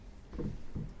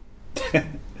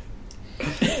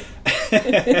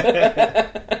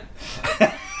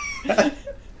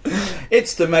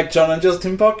It's the Meg, John and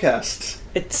Justin podcast.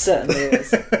 It certainly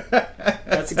is.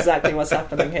 That's exactly what's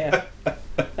happening here.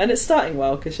 And it's starting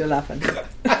well because you're laughing.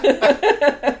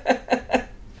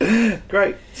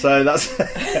 Great. So that's...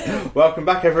 Welcome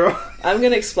back, everyone. I'm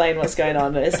going to explain what's going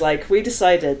on. It's like we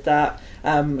decided that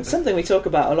something we talk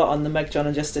about a lot on the Meg, John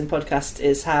and Justin podcast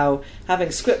is how having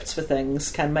scripts for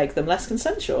things can make them less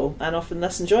consensual and often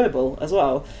less enjoyable as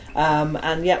well.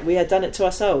 And yet we had done it to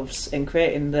ourselves in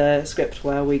creating the script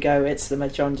where we go, it's the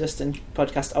Meg, John, Justin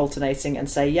podcast alternating and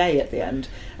say yay at the end.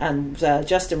 And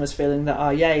Justin was feeling that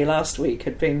our yay last week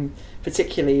had been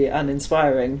particularly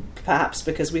uninspiring, perhaps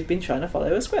because we've been trying to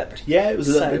follow a script. Yeah, it was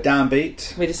a little bit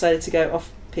downbeat. We decided to go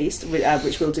off piece,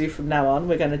 which we'll do from now on.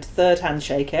 We're going to third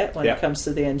handshake it when it comes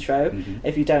to the intro.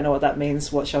 If you don't know what that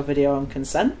means, watch our video on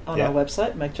consent on our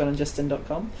website,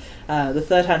 megjohnandjustin.com. The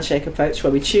third handshake approach,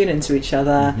 where we tune into each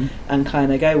other and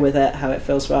kind of go with it, how it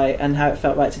feels right. And how it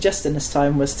felt right to Justin this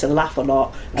time was to laugh a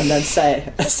lot and then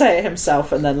say it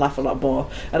himself and then laugh a lot more.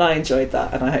 And I enjoyed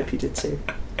that, and I hope you did too.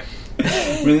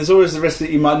 I mean, there's always the risk that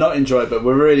you might not enjoy it, but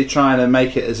we're really trying to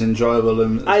make it as enjoyable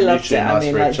and as I loved it. nice I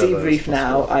mean, like debrief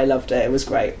now, I loved it. It was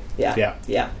great. Yeah.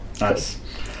 Nice.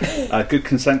 Good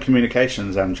consent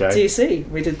communications, MJ. Do you see?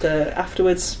 We did the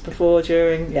afterwards, before,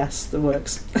 during. Yes, the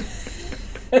works.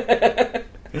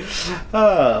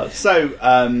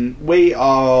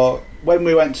 When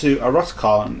we went to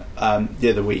Eroticon the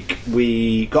other week,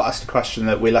 we got asked a question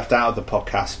that we left out of the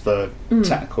podcast for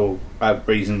technical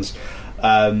reasons.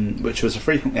 Which was a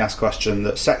frequently asked question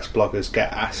that sex bloggers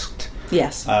get asked.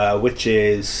 Yes. Which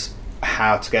is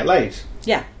how to get laid.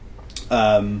 Yeah.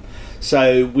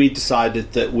 So we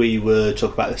decided that we would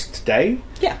talk about this today.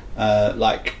 Yeah.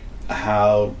 Like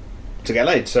how to get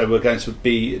laid. So we're going to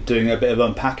be doing a bit of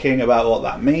unpacking about what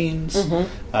that means,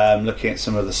 looking at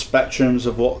some of the spectrums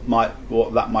of what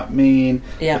that might mean,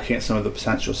 looking at some of the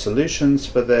potential solutions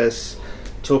for this,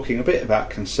 talking a bit about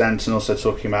consent, and also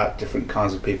talking about different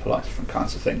kinds of people like different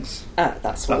kinds of things.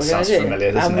 That's what we're going to do.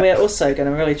 Familiar, doesn't and we're also going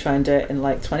to really try and do it in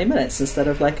like 20 minutes instead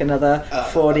of like another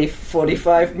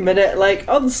 45 minute like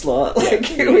onslaught like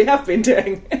we have been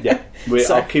doing. Yeah,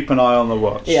 I'll keep an eye on the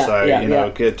watch. We're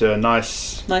going to do a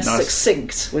nice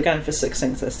succinct. We're going for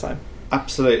succinct this time.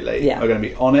 Absolutely. Yeah. We're going to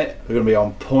be on it. We're going to be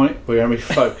on point. We're going to be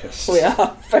focused. We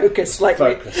are focused.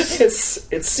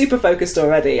 It's super focused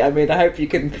already. I mean, I hope you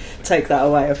can take that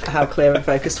away of how clear and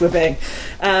focused we're being.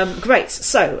 Great.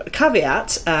 So,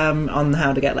 caveat on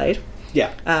how to get laid.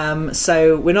 Yeah.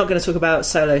 So we're not going to talk about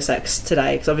solo sex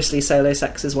today, because obviously solo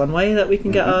sex is one way that we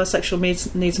can get our sexual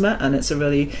needs met, and it's a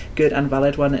really good and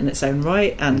valid one in its own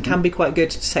right, and can be quite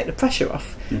good to take the pressure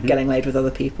off getting laid with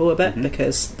other people a bit,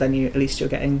 because then at least you're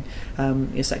getting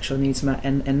your sexual needs met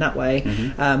in that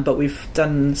way. But we've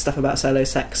done stuff about solo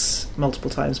sex multiple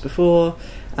times before.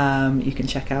 You can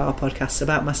check out our podcasts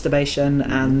about masturbation,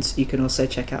 and you can also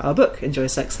check out our book Enjoy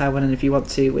Sex How, When and If You Want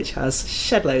To, which has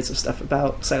shed loads of stuff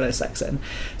about solo sex in.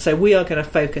 So we are going to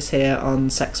focus here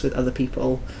on sex with other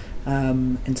people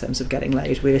in terms of getting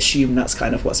laid. We assume that's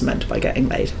kind of what's meant by getting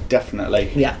laid.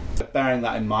 Definitely. Yeah. Bearing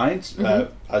that in mind,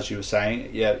 as you were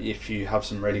saying, if you have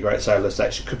some really great solo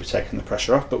sex, you could be taking the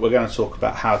pressure off, but we're going to talk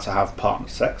about how to have partner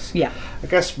sex. Yeah. I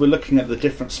guess we're looking at the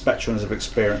different spectrums of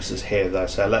experiences here, though,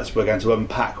 so we're going to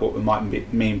unpack what we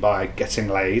might mean by getting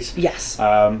laid. Yes.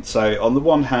 So on the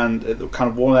one hand, at the kind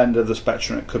of one end of the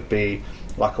spectrum, it could be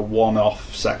like a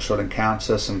one-off sexual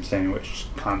encounter, something which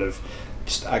kind of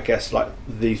just, I guess, like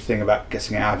the thing about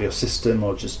getting it out of your system,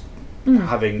 or just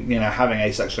having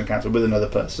a sexual encounter with another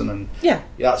person, and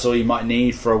that's all you might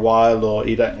need for a while, or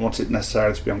you don't want it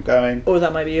necessarily to be ongoing. Or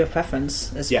that might be your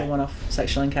preference, is for one-off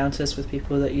sexual encounters with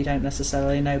people that you don't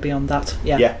necessarily know beyond that.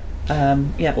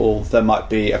 Or there might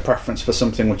be a preference for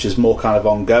something which is more kind of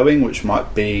ongoing, which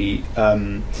might be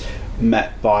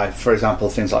met by, for example,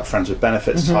 things like friends with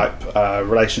benefits type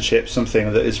relationships,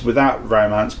 something that is without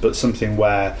romance, but something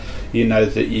where you know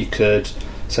that you could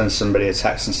send somebody a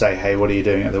text and say, hey, what are you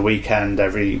doing at the weekend,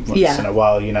 every once in a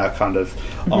while, kind of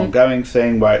ongoing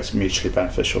thing where it's mutually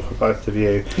beneficial for both of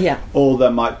you. Or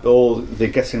the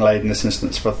getting laid in this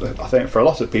instance, I think for a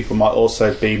lot of people, might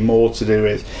also be more to do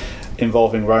with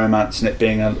involving romance and it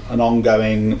being an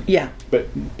ongoing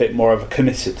but bit more of a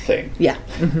committed thing.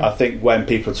 I think when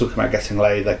people are talking about getting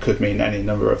laid, that could mean any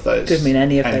number of those. Could mean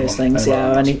any of those things,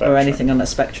 or anything on that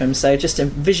spectrum. So just to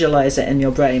visualise it in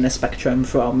your brain, a spectrum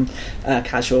from a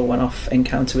casual one-off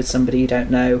encounter with somebody you don't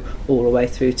know, all the way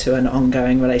through to an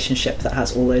ongoing relationship that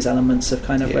has all those elements of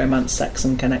kind of romance, sex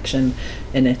and connection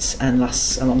in it, and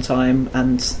lasts a long time,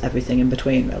 and everything in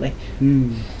between, really.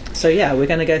 So yeah, we're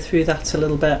going to go through that a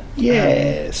little bit.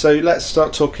 Yeah. So let's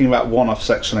start talking about one-off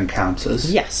sexual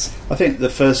encounters. Yes. I think the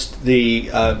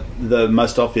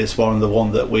most obvious one, and the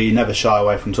one that we never shy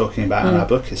away from talking about in our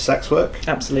book, is sex work.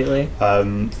 Absolutely.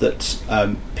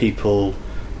 That people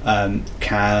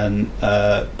can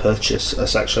purchase a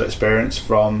sexual experience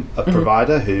from a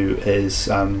provider who is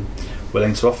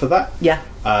willing to offer that. Yeah.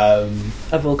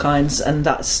 Of all kinds, and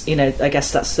that's, I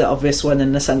guess that's the obvious one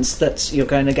in the sense that you're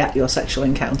going to get your sexual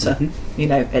encounter.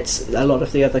 It's a lot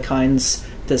of the other kinds.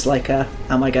 There's like a,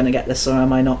 am I going to get this or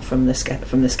am I not from this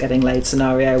getting laid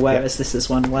scenario, whereas this is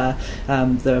one where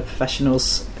there are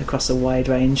professionals across a wide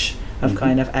range of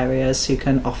kind of areas who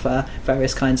can offer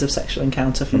various kinds of sexual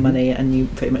encounter for money, and you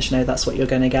pretty much know that's what you're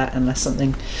going to get unless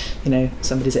something,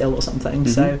 somebody's ill or something.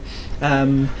 So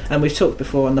and we've talked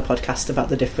before on the podcast about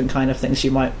the different kind of things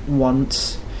you might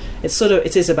want.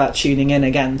 It is about tuning in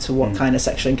again to what kind of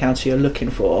sexual encounter you're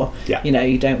looking for. Yeah.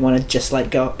 You don't want to just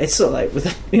like go. It's sort of like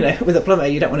with a plumber,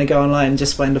 you don't want to go online and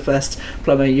just find the first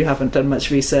plumber. You haven't done much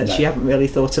research. No. You haven't really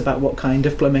thought about what kind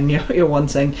of plumbing you're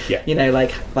wanting. Yeah.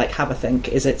 Like have a think.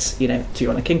 Is it do you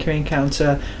want a kinky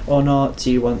encounter or not? Do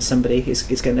you want somebody who's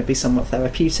going to be somewhat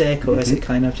therapeutic, or is it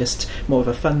kind of just more of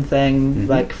a fun thing?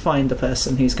 Like find the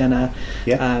person who's going to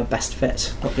best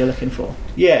fit what you're looking for.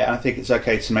 Yeah, I think it's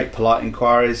okay to make polite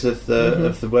inquiries of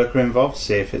the worker involved,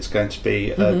 see if it's going to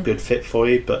be a good fit for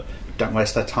you, but don't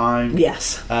waste their time.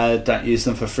 Yes. Don't use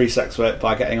them for free sex work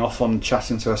by getting off on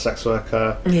chatting to a sex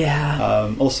worker.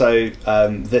 Yeah. Also,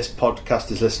 this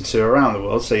podcast is listened to around the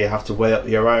world, so you have to weigh up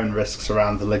your own risks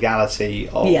around the legality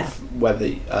of whether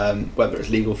it's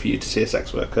legal for you to see a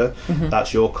sex worker.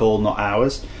 That's your call, not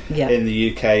ours. Yeah. In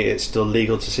the UK, it's still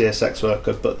legal to see a sex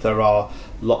worker, but there are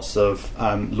lots of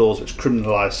laws which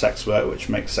criminalise sex work, which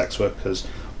make sex workers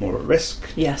more at risk.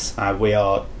 Yes. We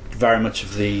are very much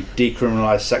of the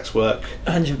decriminalised sex work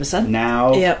 100%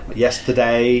 now.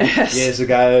 Yesterday, years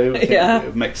ago.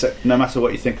 It makes it, no matter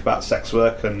what you think about sex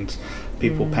work and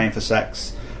people paying for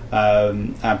sex,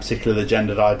 and particularly the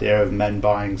gendered idea of men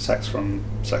buying sexual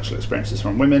experiences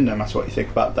from women, no matter what you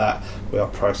think about that, we are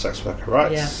pro sex worker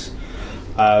rights.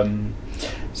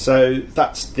 So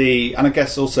that's and I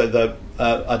guess also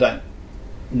I don't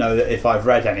know that if I've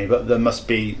read any, but there must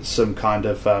be some kind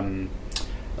of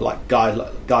like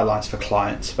guidelines for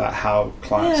clients about how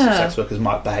clients of sex workers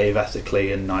might behave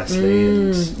ethically and nicely.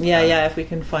 If we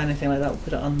can find anything like that, we'll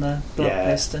put it on the blog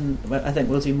post, and I think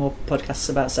we'll do more podcasts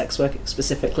about sex work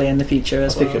specifically in the future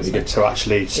as well. I think it'd be good to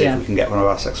actually see if we can get one of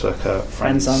our sex worker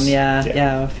friends on.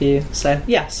 A few. So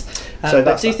yes.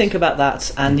 But do think about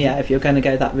that, and if you're going to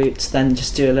go that route, then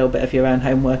just do a little bit of your own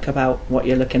homework about what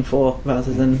you're looking for,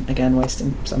 rather than again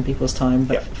wasting some people's time.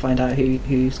 But find out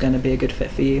who's going to be a good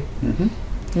fit for you.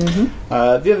 The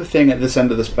other thing at this end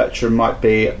of the spectrum might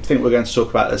be, I think we're going to talk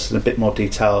about this in a bit more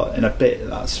detail in a bit.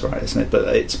 That's right, isn't it?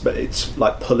 But it's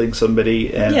like pulling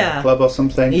somebody in a club or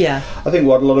something. I think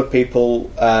what a lot of people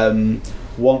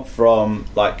want from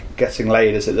like getting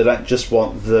laid is that they don't just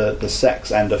want the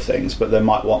sex end of things, but they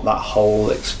might want that whole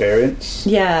experience.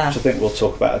 Which I think we'll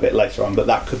talk about a bit later on. But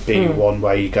that could be one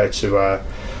way you go to.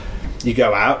 You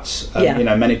go out,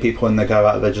 many people when they go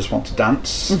out they just want to dance,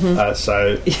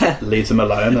 so leave them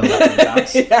alone and let them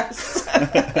dance.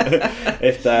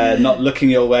 If they're not looking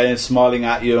your way and smiling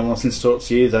at you and wanting to talk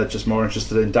to you, they're just more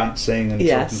interested in dancing and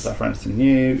talking to their friends than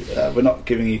you. We're not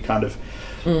giving you kind of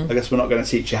I guess we're not going to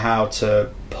teach you how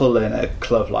to pull in a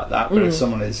club like that, but if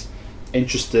someone is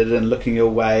interested and looking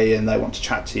your way and they want to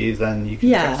chat to you, then you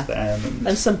can text them.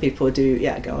 And some people do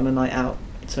go on a night out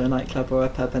to a nightclub or a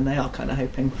pub, and they are kind of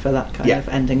hoping for that kind of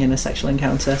ending in a sexual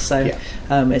encounter. So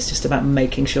it's just about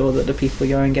making sure that the people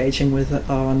you're engaging with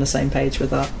are on the same page with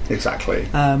that. Exactly.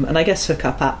 And I guess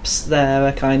hookup apps, they're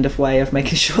a kind of way of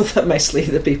making sure that mostly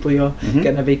the people you're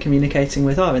going to be communicating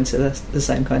with are into the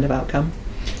same kind of outcome.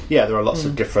 There are lots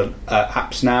of different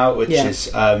apps now, which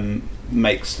is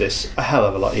makes this a hell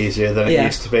of a lot easier than it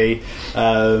used to be.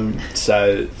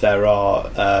 So there are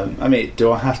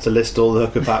do I have to list all the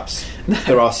hookup apps? No.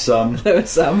 There are some. There are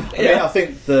some. I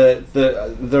think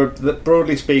the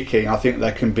broadly speaking, I think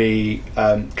they can be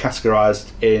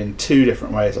categorised in two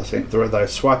different ways. I think there are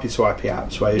those swipey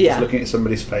apps where you're just looking at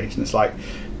somebody's face and it's like,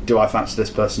 do I fancy this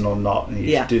person or not? And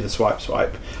you just do the swipe.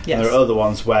 Yes. And there are other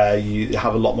ones where you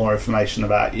have a lot more information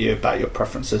about you, about your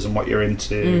preferences and what you're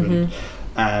into,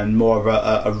 and more of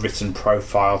a written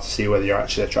profile to see whether you're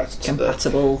actually attracted to the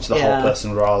whole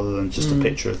person rather than just a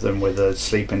picture of them with a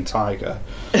sleeping tiger.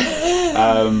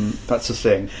 That's a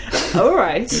thing. All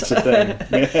right. It's a thing.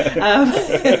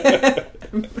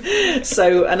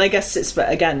 So, and I guess it's,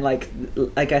 but again, like,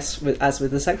 I guess as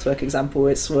with the sex work example,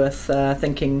 it's worth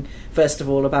thinking first of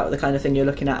all about the kind of thing you're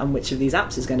looking at and which of these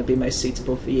apps is going to be most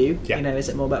suitable for you. Yeah. You know, is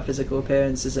it more about physical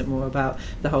appearance? Is it more about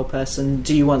the whole person?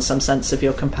 Do you want some sense of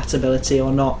your compatibility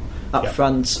or not up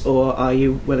front, or are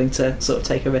you willing to sort of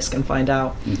take a risk and find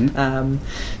out?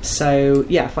 So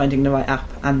yeah, finding the right app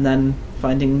and then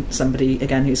finding somebody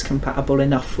again who's compatible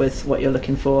enough with what you're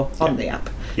looking for on the app,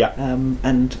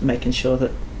 and making sure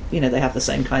that, you know, they have the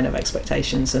same kind of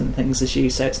expectations and things as you,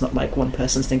 so it's not like one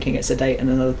person's thinking it's a date and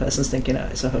another person's thinking, oh,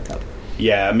 it's a hookup.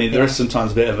 Yeah, I mean, there is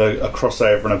sometimes a bit of a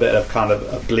crossover and a bit of kind of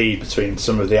a bleed between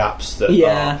some of the apps that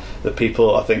that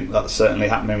people, I think that's certainly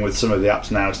happening with some of the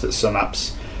apps now, is that some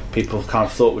apps people kind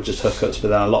of thought were just hookups, but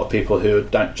then a lot of people who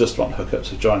don't just want hookups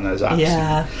have joined those apps.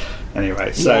 Yeah.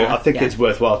 Anyway, so I think it's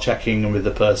worthwhile checking with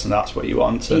the person that's what you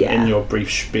want, and in your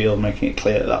brief spiel making it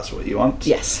clear that that's what you want.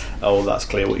 Yes. Or that's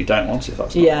clear what you don't want, if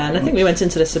that's not and I think we went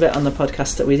into this a bit on the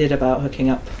podcast that we did about hooking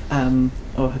up,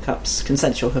 or hookups,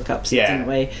 consensual hookups, didn't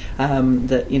we?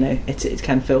 That, you know, it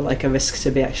can feel like a risk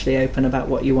to be actually open about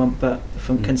what you want, but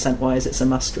from consent-wise, it's a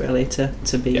must really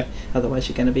to be. Otherwise,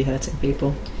 you're going to be hurting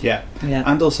people. Yeah,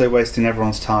 and also wasting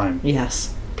everyone's time.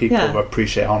 Yes. People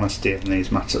appreciate honesty in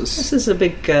these matters. This is a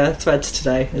big thread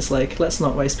today. It's like, let's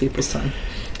not waste people's time.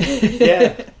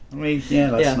 I mean,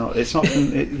 let's not. It's not.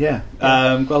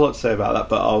 Got a lot to say about that,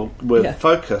 but we're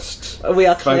focused. We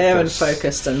are clear and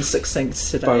focused and succinct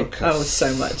today. Oh,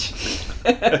 so much.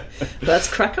 Let's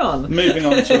crack on. Moving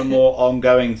on to a more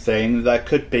ongoing thing, there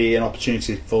could be an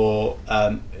opportunity for,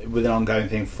 with an ongoing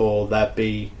thing, for there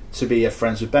to be a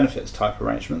friends with benefits type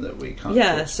arrangement that we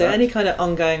can't. So any kind of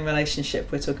ongoing relationship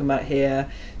we're talking about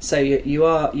here. So you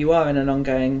are in an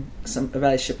ongoing a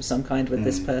relationship of some kind with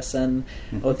this person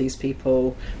or these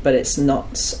people, but it's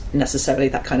not necessarily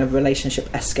that kind of relationship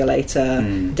escalator,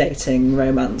 dating,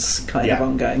 romance kind of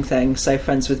ongoing thing. So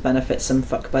friends with benefits and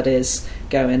fuck buddies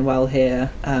going well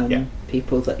here.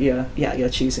 People that you're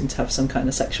choosing to have some kind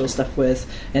of sexual stuff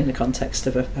with in the context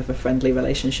of a friendly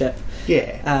relationship.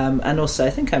 And also, I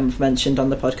think I've mentioned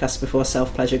on the podcast before,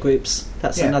 self-pleasure groups.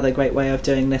 That's another great way of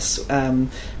doing this,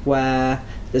 where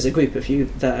there's a group of you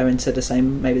that are into the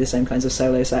same kinds of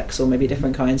solo sex, or maybe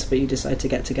different kinds, but you decide to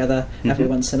get together every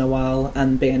once in a while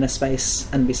and be in a space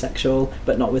and be sexual,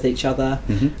 but not with each other.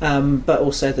 But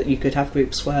also that you could have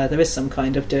groups where there is some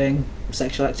kind of doing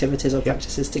sexual activities or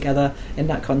practices together in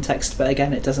that context, but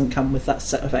again, it doesn't come with that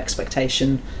set of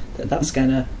expectation that that's going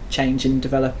to change and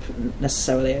develop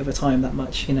necessarily over time that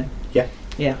much, you know.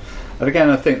 And again,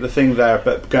 I think the thing there,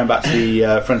 but going back to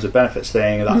the friends with benefits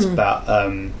thing, that's about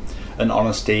an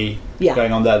honesty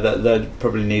going on there. That there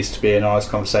probably needs to be an honest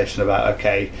conversation about,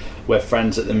 okay, we're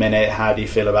friends at the minute, how do you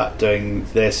feel about doing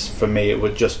this? For me, it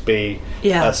would just be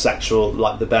a sexual,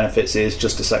 like the benefits is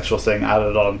just a sexual thing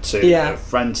added on to a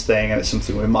friends thing, and it's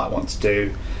something we might want to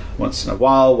do once in a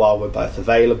while we're both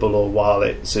available, or while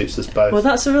it suits us both. Well,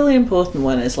 that's a really important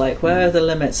one, is like, where are the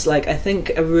limits? Like, I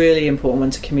think a really important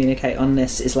one to communicate on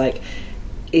this is like,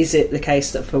 is it the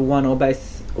case that for one or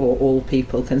both or all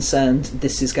people concerned,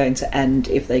 this is going to end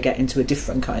if they get into a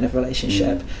different kind of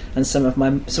relationship? And some of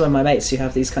my mates who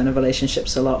have these kind of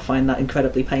relationships a lot find that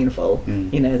incredibly painful.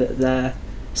 You know, that they're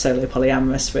solo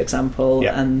polyamorous, for example,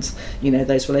 and you know,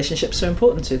 those relationships are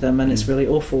important to them, and it's really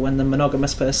awful when the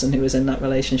monogamous person who was in that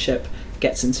relationship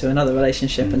gets into another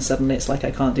relationship and suddenly it's like, I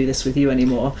can't do this with you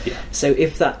anymore. So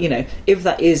if that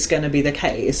is going to be the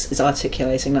case, is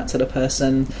articulating that to the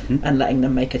person and letting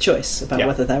them make a choice about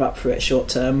whether they're up for it short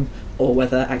term, or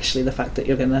whether actually the fact that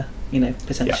you're going to, you know,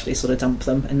 potentially sort of dump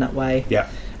them in that way.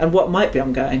 And what might be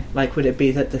ongoing, like, would it be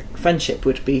that the friendship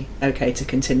would be okay to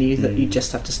continue, that you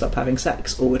just have to stop having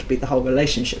sex, or would it be the whole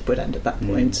relationship would end at that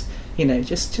point? You know,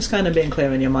 just kind of being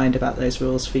clear in your mind about those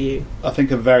rules for you. I think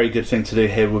a very good thing to do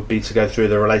here would be to go through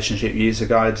the relationship user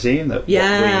guide zine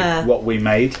that what we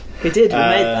made. We made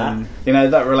that. You know,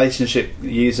 that relationship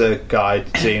user guide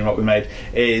zine, what we made,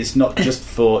 is not just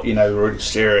for, you know, really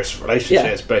serious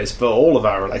relationships, but it's for all of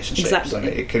our relationships, and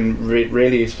it can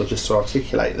really useful just to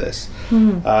articulate this.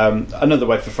 Another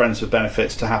way for friends with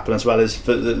benefits to happen as well is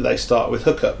that they start with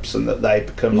hookups, and that they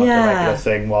become like a regular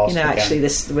thing. Whilst, you know, actually,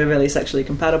 we're really sexually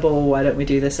compatible. Why don't we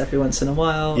do this every once in a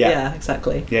while?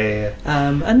 Exactly.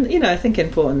 And you know, I think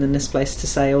important in this place to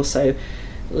say also,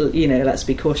 you know, let's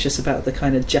be cautious about the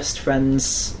kind of just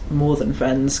friends, more than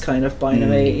friends kind of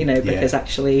binary, you know, because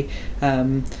actually,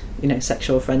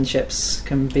 sexual friendships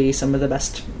can be some of the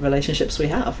best relationships we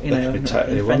have.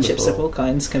 Totally friendships wonderful. of all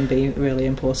kinds can be really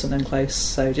important and close.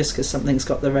 So just because something's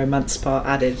got the romance part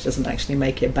added doesn't actually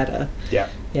make it better. Yeah.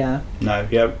 No.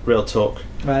 Yeah. Real talk.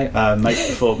 Right.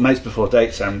 Mates before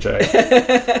dates, MJ.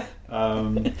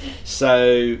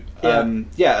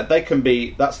 They can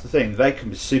be. That's the thing. They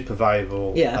can be super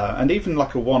valuable. Yeah. And even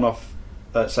like a one-off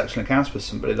sexual encounter with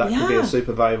somebody, that could be a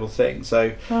super valuable thing.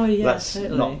 So let's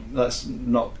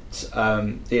not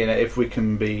if we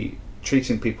can be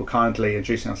treating people kindly and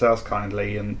treating ourselves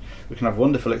kindly, and we can have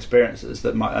wonderful experiences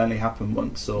that might only happen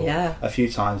once or a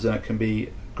few times, and it can be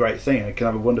a great thing. It can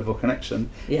have a wonderful connection,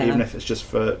 even if it's just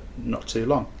for not too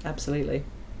long. Absolutely.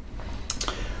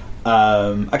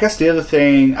 I guess the other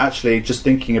thing, actually, just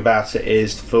thinking about it,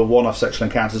 is for one-off sexual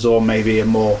encounters, or maybe a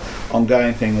more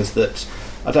ongoing thing, is that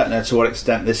I don't know to what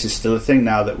extent this is still a thing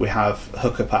now that we have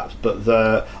hookup apps, but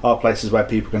there are places where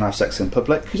people can have sex in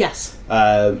public. Yes.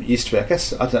 Used to be, I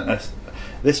guess, I don't know.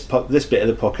 This bit of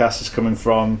the podcast is coming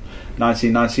from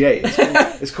 1998.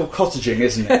 It's called cottaging,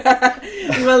 isn't it?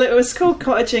 Well, it was called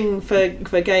cottaging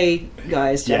for gay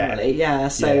guys generally.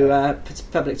 So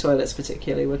public toilets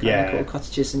particularly were kind of called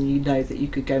cottages, and that you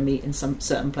could go meet in some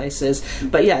certain places.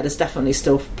 But there's definitely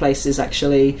still places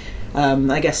actually.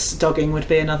 I guess dogging would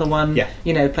be another one.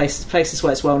 Places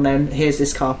where it's well known. Here's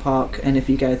this car park, and if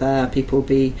you go there, people will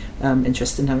be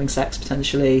interested in having sex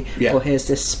potentially. Or here's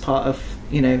this part of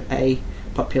a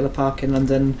popular park in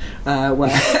London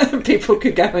where people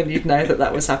could go, and you'd know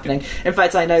that was happening. In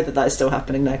fact, I know that is still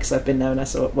happening there because I've been there and I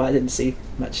saw. Well, I didn't see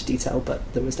much detail,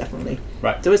 but there was definitely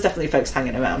folks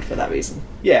hanging around for that reason.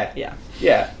 Yeah.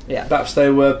 Perhaps they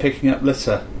were picking up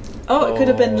litter. Oh, it could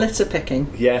have been litter picking.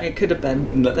 Yeah, it could have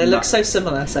been. They look so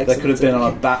similar. They could have been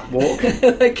on a bat walk.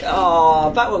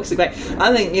 Bat walks are great.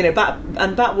 I think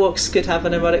bat walks could have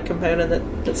an erotic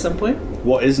component at some point.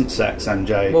 What isn't sex,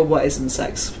 MJ? Well, what isn't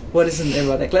sex? What isn't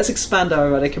erotic? Let's expand our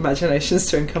erotic imaginations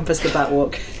to encompass the bat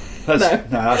walk.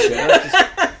 Let's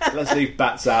leave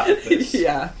bats out of this.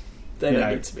 They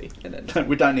don't need to be in it.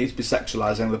 We don't need to be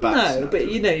sexualising the bats. No, but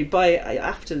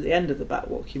after the end of the bat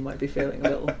walk, you might be feeling a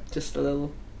little.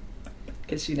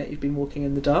 Because you've been walking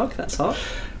in the dark. That's hot.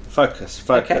 Focus.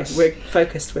 Okay, we're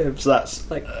focused. So that's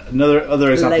like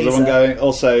other examples of ongoing.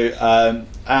 Also,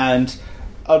 and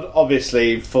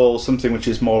obviously for something which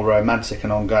is more romantic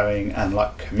and ongoing and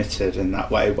like committed in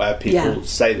that way, where people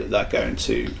say that they're going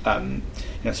to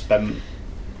spend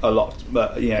a lot,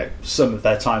 some of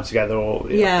their time together, or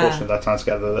a portion of their time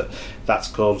together. That's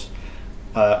called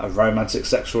a romantic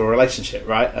sexual relationship,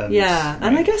 right?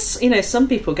 And I guess some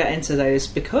people get into those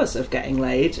because of getting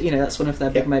laid. That's one of their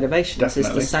big motivations.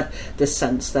 Definitely. Is the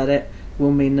sense that it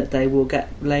will mean that they will get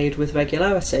laid with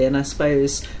regularity. And I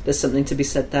suppose there's something to be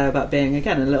said there about being,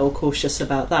 again, a little cautious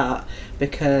about that,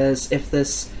 because if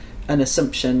there's an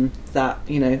assumption that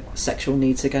sexual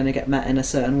needs are going to get met in a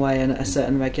certain way and at a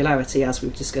certain regularity, as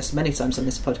we've discussed many times on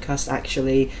this podcast,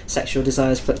 actually sexual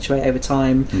desires fluctuate over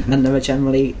time, and there are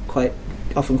generally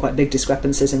often quite big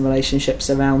discrepancies in relationships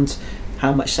around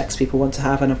how much sex people want to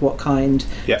have and of what kind.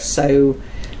 So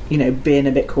being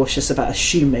a bit cautious about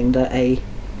assuming that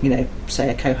say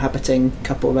a cohabiting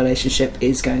couple relationship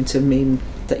is going to mean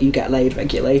that you get laid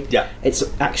regularly. It's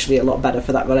actually a lot better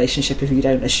for that relationship if you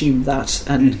don't assume that,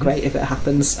 and great if it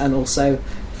happens, and also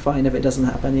fine if it doesn't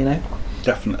happen.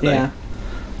 Definitely.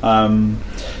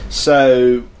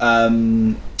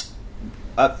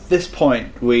 At this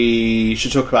point, we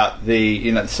should talk about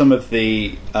the some of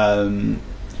the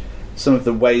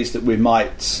ways that we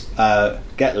might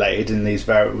get laid in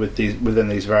within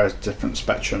these various different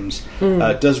spectrums.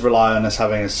 Does rely on us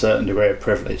having a certain degree of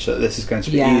privilege. So this is going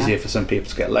to be easier for some people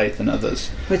to get laid than others,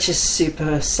 which is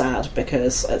super sad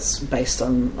because it's based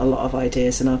on a lot of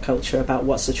ideas in our culture about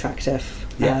what's attractive,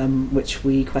 which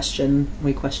we questioned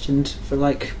for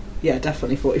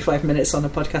definitely 45 minutes on a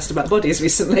podcast about bodies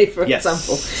recently, for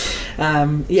example.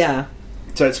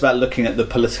 So it's about looking at the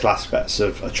political aspects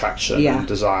of attraction and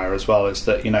desire as well. Is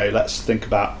that let's think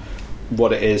about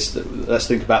what it is. Let's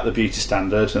think about the beauty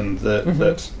standard, and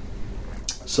that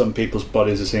some people's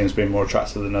bodies are seen as being more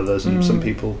attractive than others, and some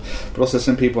people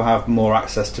have more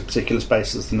access to particular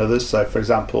spaces than others. So, for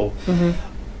example,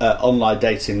 online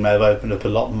dating may have opened up a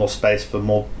lot more space for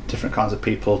more different kinds of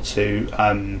people to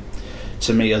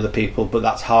meet other people, but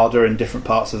that's harder in different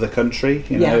parts of the country.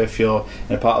 If you're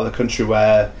in a part of the country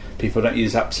where people don't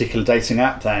use that particular dating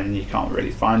app, then you can't really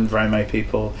find very many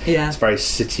people. It's very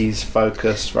cities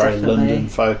focused, very London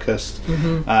focused.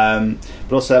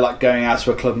 But also, like, going out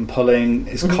to a club and pulling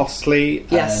is costly,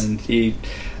 and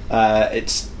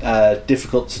it's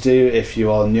difficult to do if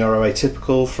you are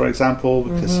neuroatypical, for example,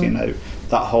 because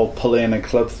that whole pulling and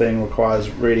club thing requires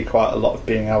really quite a lot of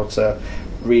being able to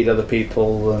read other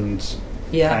people and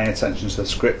paying attention to the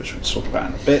script, which we'll talk about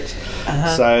in a bit.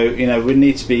 So we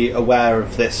need to be aware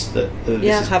of this.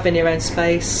 This having your own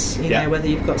space. You know, whether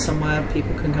you've got somewhere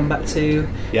people can come back to.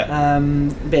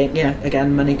 Being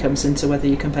again, money comes into whether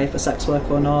you can pay for sex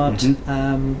work or not.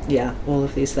 All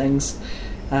of these things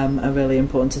are really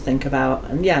important to think about,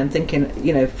 and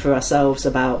thinking for ourselves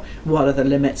about what are the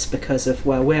limits because of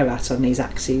where we're at on these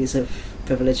axes of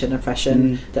privilege and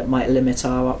oppression that might limit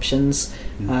our options.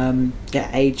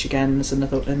 Age again is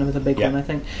another big one, I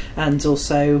think, and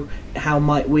also how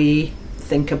might we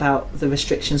think about the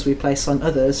restrictions we place on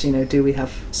others. Do we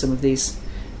have some of these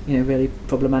really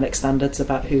problematic standards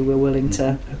about who we're willing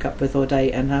to hook up with or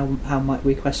date, and how might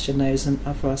we question those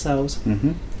for ourselves.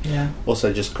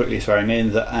 Also, just quickly throwing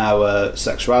in that our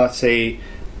sexuality,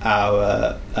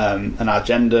 our and our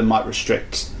gender might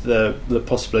restrict the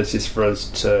possibilities for us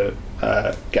to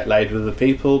get laid with other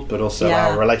people, but also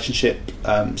our relationship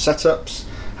setups,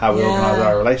 how we organise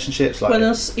our relationships. Like,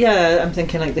 I'm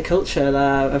thinking like the culture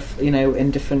there of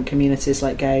in different communities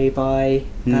like gay, bi,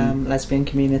 lesbian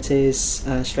communities,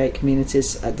 straight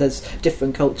communities. There's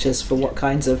different cultures for what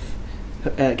kinds of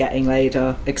getting laid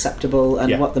are acceptable,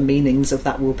 and what the meanings of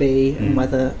that will be, and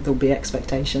whether there'll be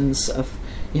expectations of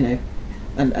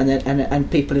and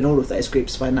people in all of those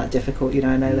groups find that difficult.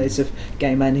 I know loads of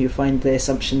gay men who find the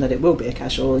assumption that it will be a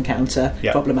casual encounter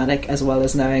problematic, as well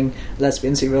as knowing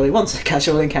lesbians who really want a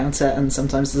casual encounter, and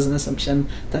sometimes there's an assumption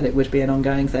that it would be an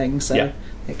ongoing thing. So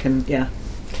it can,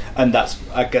 and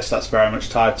I guess that's very much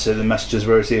tied to the messages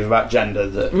we receive about gender,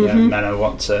 that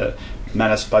men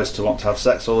are supposed to want to have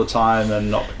sex all the time and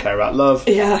not care about love,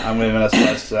 and women are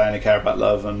supposed to only care about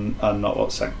love and not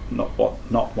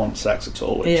want sex at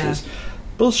all, which is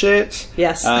bullshit.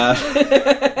 Yes. I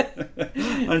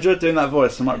enjoyed doing that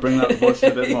voice. I might bring that voice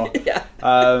in a bit more.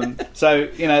 So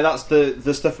that's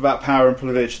the stuff about power and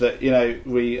privilege that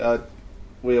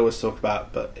we always talk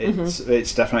about, but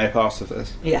it's definitely a part of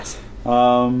this. Yes.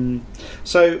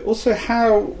 So also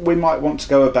how we might want to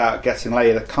go about getting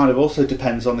laid, it kind of also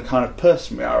depends on the kind of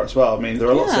person we are as well. I mean, there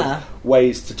are lots of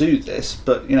ways to do this,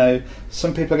 but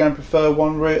some people are going to prefer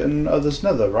one route and others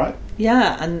another, right?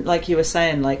 And like you were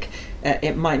saying, like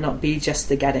it might not be just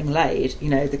the getting laid.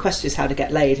 The question is how to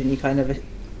get laid, and you kind of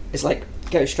it's like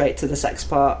go straight to the sex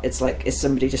part. It's like, is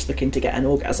somebody just looking to get an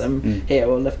orgasm here,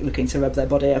 or looking to rub their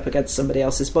body up against somebody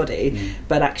else's body?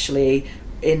 But actually,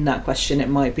 in that question, it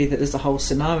might be that there's a whole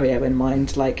scenario in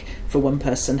mind. Like, for one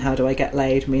person, how do I get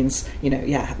laid means,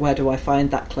 where do I find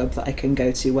that club that I can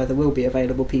go to where there will be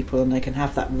available people, and I can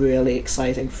have that really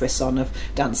exciting frisson of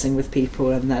dancing with people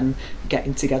and then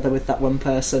getting together with that one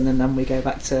person, and then we go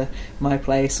back to my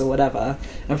place or whatever.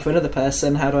 And for another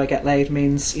person, how do I get laid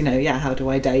means, how do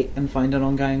I date and find an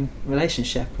ongoing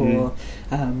relationship, or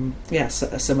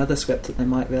some other script that they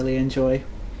might really enjoy.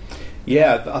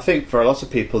 I think for a lot of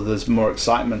people there's more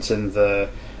excitement in the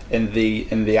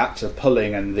act of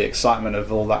pulling and the excitement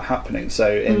of all that happening.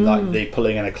 So in like the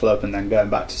pulling in a club and then going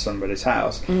back to somebody's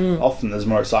house, often there's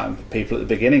more excitement for people at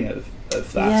the beginning of that.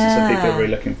 So people are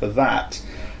really looking for that,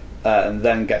 and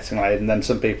then getting laid, and then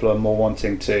some people are more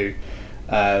wanting to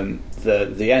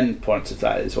the end point of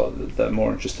that is what they're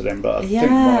more interested in. But I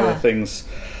think one of the things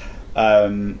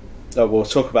we'll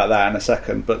talk about that in a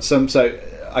second, but so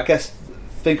I guess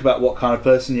think about what kind of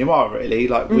person you are, really.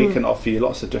 Like, we can offer you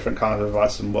lots of different kinds of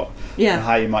advice and and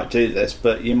how you might do this,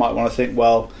 but you might want to think,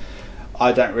 well,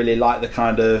 I don't really like the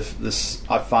kind of this.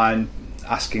 I find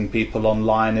asking people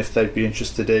online if they'd be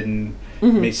interested in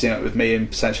meeting up with me and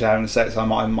potentially having sex, I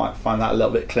might find that a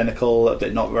little bit clinical, a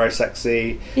bit not very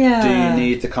sexy. Do you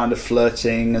need the kind of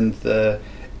flirting and the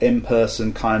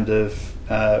in-person kind of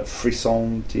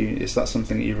frisson? Is that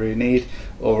something that you really need,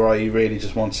 or are you really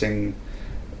just wanting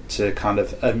to kind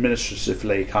of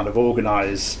administratively kind of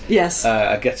organise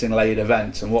a getting laid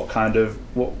event, and what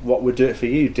would do it for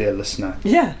you, dear listener?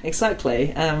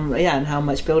 Exactly. And how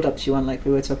much build up do you want, like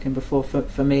we were talking before?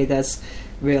 For me, there's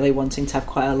really wanting to have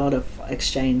quite a lot of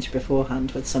exchange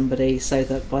beforehand with somebody, so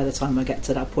that by the time I get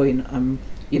to that point,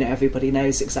 everybody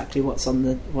knows exactly what's on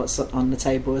the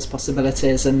table as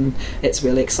possibilities, and it's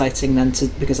really exciting then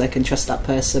because I can trust that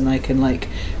person. I can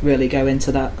really go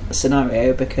into that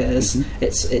scenario because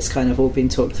it's kind of all been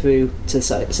talked through to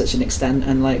such an extent,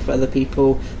 and for other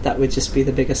people that would just be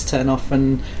the biggest turn off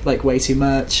and way too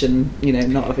much and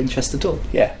not of interest at all.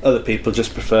 Other people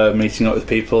just prefer meeting up with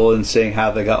people and seeing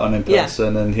how they got on in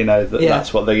person, and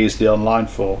that's what they use the online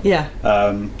for.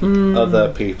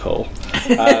 Other people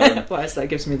Why is that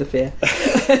gives me the fear.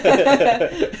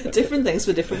 Different things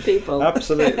for different people.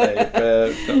 Absolutely.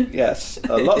 Yes,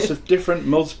 lots of different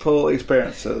multiple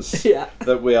experiences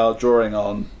that we are drawing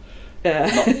on,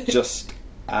 not just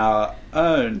our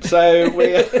own. So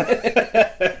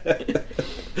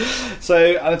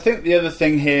I think the other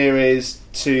thing here is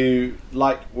to,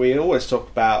 like we always talk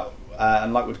about,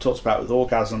 and like we've talked about with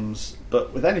orgasms,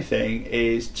 but with anything,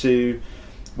 is to,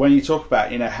 when you talk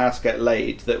about, how to get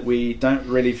laid, that we don't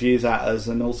really view that as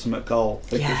an ultimate goal. I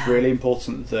think it's really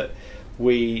important that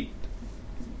we,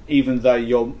 even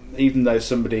though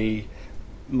somebody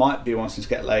might be wanting to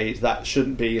get laid, that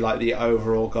shouldn't be like the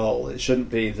overall goal. It shouldn't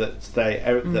be that that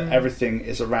everything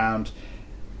is around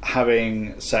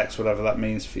having sex, whatever that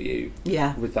means for you,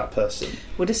 with that person.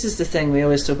 Well, this is the thing we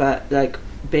always talk about, like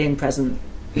being present,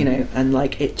 and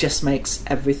like it just makes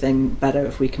everything better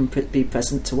if we can be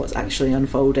present to what's actually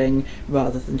unfolding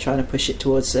rather than trying to push it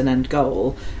towards an end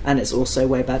goal. And it's also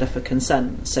way better for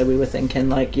consent. So we were thinking,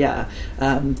 like,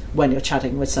 when you're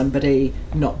chatting with somebody,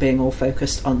 not being all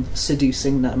focused on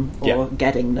seducing them or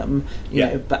getting them, you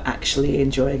know, but actually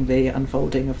enjoying the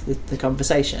unfolding of the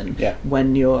conversation.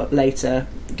 When you're later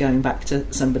going back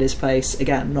to somebody's place,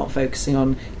 again, not focusing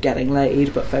on getting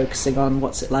laid, but focusing on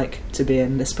what's it like to be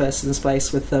in this person's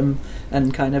place with them,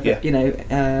 and kind of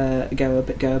go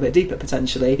a bit deeper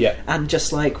potentially. And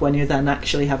just like when you're then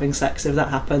actually having sex, if that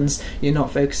happens, you're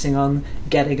not focusing on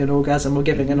getting an orgasm or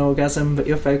giving an orgasm, but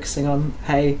you're focusing on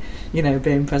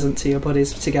being present to your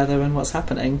bodies together and what's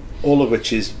happening, all of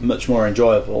which is much more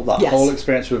enjoyable. That whole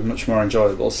experience was much more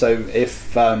enjoyable. So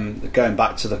if going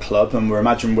back to the club, and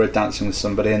imagine we're dancing with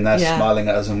somebody and they're smiling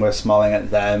at us and we're smiling at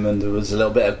them, and there was a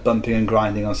little bit of bumping and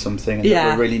grinding on something, and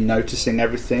we're really noticing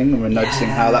everything, and we're noticing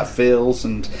how that feels,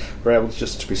 and we're able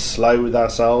to be slow with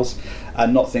ourselves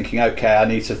and not thinking, okay, I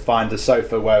need to find a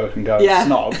sofa where we can go and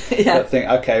snob, but think,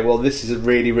 okay, well, this is a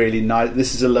really, really nice,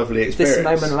 this is a lovely experience.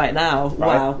 This moment right now,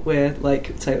 wow, we're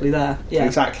like totally there.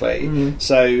 Exactly.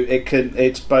 So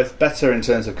it's both better in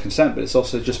terms of consent, but it's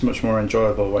also just much more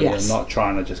enjoyable when you're not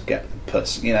trying to just get the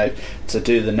person, to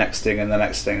do the next thing and the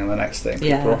next thing and the next thing.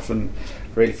 People are often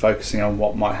really focusing on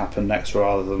what might happen next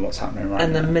rather than what's happening right now.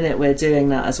 And the minute we're doing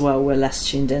that as well, we're less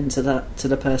tuned in to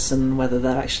the person, whether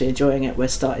they're actually enjoying it. We're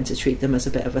starting to treat them as a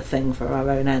bit of a thing for our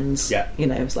own ends.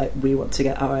 It's like, we want to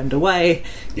get our end away.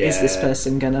 Is this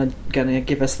person gonna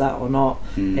give us that or not?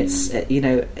 It's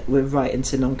we're right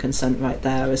into non-consent right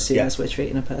there as soon as we're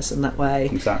treating a person that way.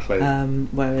 Exactly.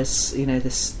 Whereas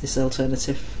this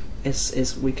alternative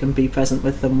is we can be present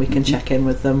with them, we can check in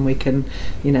with them, we can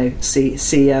see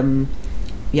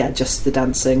just the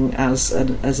dancing as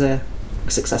a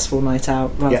successful night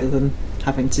out rather than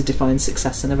having to define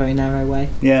success in a very narrow way.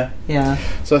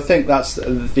 So I think that's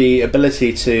the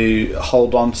ability to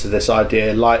hold on to this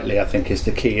idea lightly, I think, is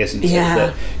the key, isn't it?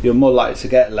 That you're more likely to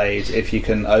get laid if you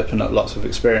can open up lots of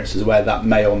experiences where that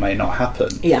may or may not happen,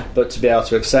 but to be able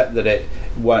to accept that it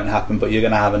won't happen, but you're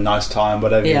going to have a nice time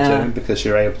whatever you're doing, because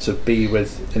you're able to be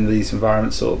in these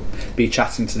environments or be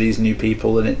chatting to these new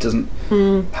people, and it doesn't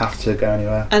have to go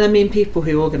anywhere. And I mean, people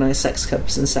who organise sex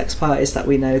clubs and sex parties that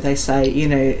we know, they say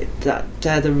that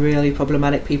they're the really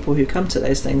problematic people who come to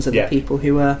those things, are the people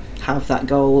who have that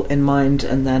goal in mind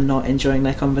and they're not enjoying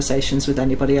their conversations with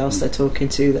anybody else they're talking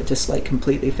to. They're just like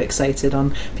completely fixated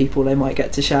on people they might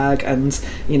get to shag, and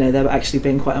they're actually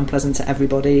being quite unpleasant to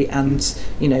everybody, and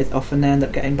often they end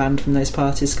up getting banned from those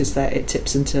parties because it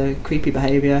tips into creepy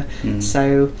behaviour.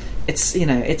 So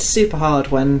it's super hard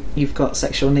when you've got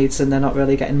sexual needs and they're not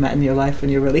really getting met in your life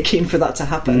and you're really keen for that to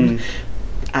happen.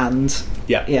 And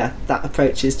that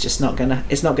approach is just not gonna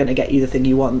get you the thing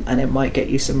you want, and it might get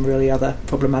you some really other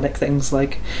problematic things,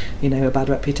 like a bad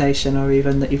reputation, or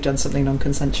even that you've done something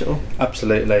non-consensual.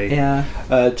 Absolutely.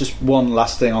 Just one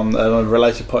last thing on a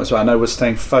related point as well. I know we're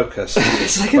staying focused.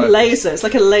 It's like a laser. It's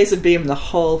like a laser beam, the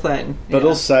whole thing. But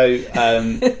also,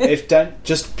 if don't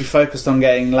just be focused on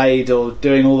getting laid or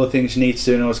doing all the things you need to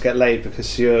do in order to get laid,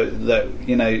 because in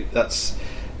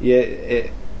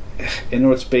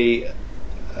order to be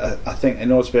I think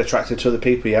in order to be attractive to other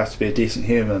people, you have to be a decent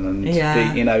human, and be,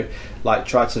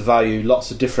 try to value lots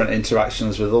of different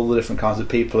interactions with all the different kinds of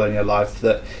people in your life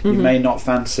that you may not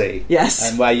fancy,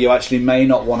 and where you actually may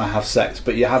not want to have sex,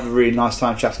 but you have a really nice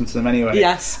time chatting to them anyway.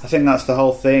 I think that's the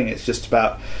whole thing. It's just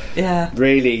about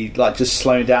really just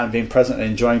slowing down and being present and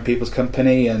enjoying people's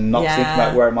company, and not thinking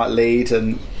about where it might lead,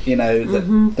 and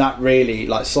that really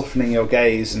softening your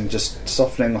gaze and just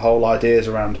softening the whole ideas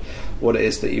around what it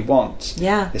is that you want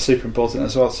is super important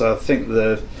as well. So I think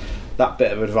that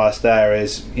bit of advice there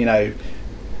is,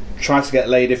 try to get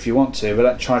laid if you want to, but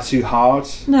don't try too hard.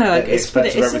 No, it's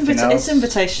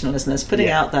invitational, isn't it? It's putting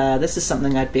Yeah. out there, this is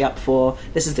something I'd be up for,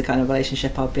 this is the kind of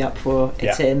relationship I'd be up for,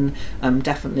 it's Yeah. in. I'm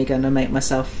definitely going to make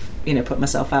myself, put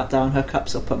myself out there on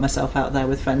hookups, or put myself out there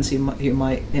with friends who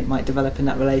might develop in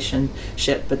that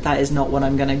relationship, but that is not what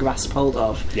I'm going to grasp hold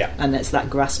of. Yeah. And it's that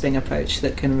grasping approach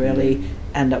that can really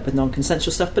end up with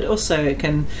non-consensual stuff, but also it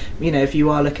can, if you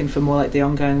are looking for more like the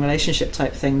ongoing relationship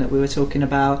type thing that we were talking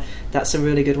about, that's a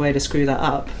really good way to screw that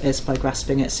up, is by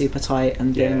grasping it super tight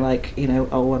and being like,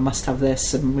 oh, I must have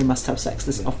this, and we must have sex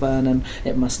this often, and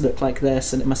it must look like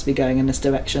this, and it must be going in this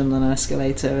direction on an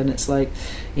escalator, and it's like,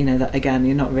 that again,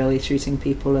 you're not really treating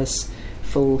people as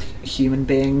full human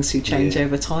beings who change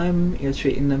over time. You're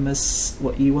treating them as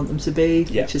what you want them to be,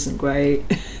 which isn't great.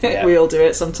 We all do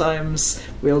it sometimes.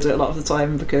 We all do it a lot of the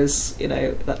time because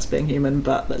that's being human.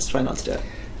 But let's try not to do it.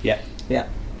 Yeah.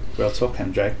 Real talk,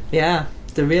 MJ. Yeah,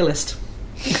 the realist.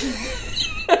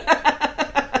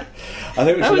 I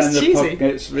think we should end the cheesy.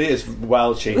 podcast. It is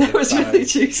well cheesy. That was really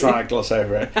cheesy. Try to gloss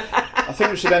over it. I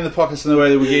think we should end the podcast in the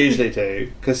way that we usually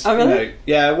do, because really?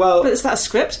 Well, but is that a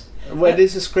script? Well, it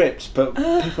is a script, but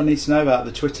people need to know about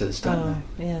the Twitters, don't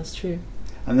they? Yeah, that's true.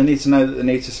 And they need to know that they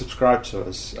need to subscribe to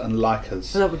us and like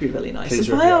us. Well, that would be really nice. Please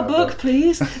And buy our book,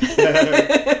 please.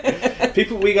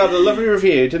 People, we got a lovely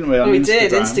review, didn't we? On we Instagram.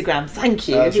 did, Instagram. Thank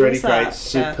you. That was Who really was great. that?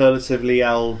 Superlatively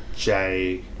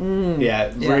LJ.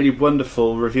 Really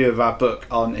wonderful review of our book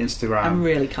on Instagram. I'm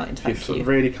really kind, thank you.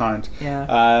 Really kind.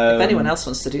 Yeah. If anyone else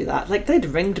wants to do that, they'd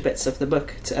ringed bits of the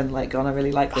book and gone, I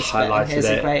really like this bit, and here's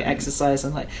a great exercise,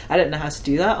 and I don't know how to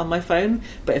do that on my phone,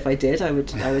 but if I did, I would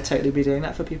totally be doing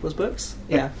that for people's books.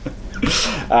 Yeah.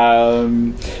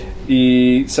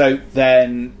 So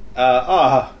then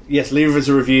yes, leave us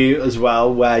a review as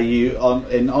well, where you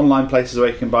in online places where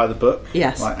you can buy the book,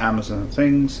 like Amazon and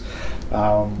things,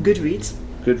 Goodreads,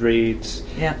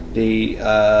 yeah,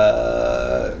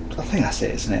 I think that's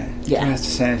it, isn't it? Yeah. Do I have to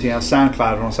say anything else?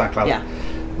 SoundCloud, we're on SoundCloud.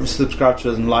 Yeah. Subscribe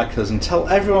to us and like us and tell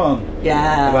everyone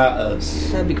about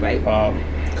us. That'd be great.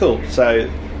 Cool. So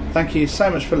thank you so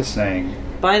much for listening.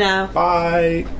 Bye now. Bye.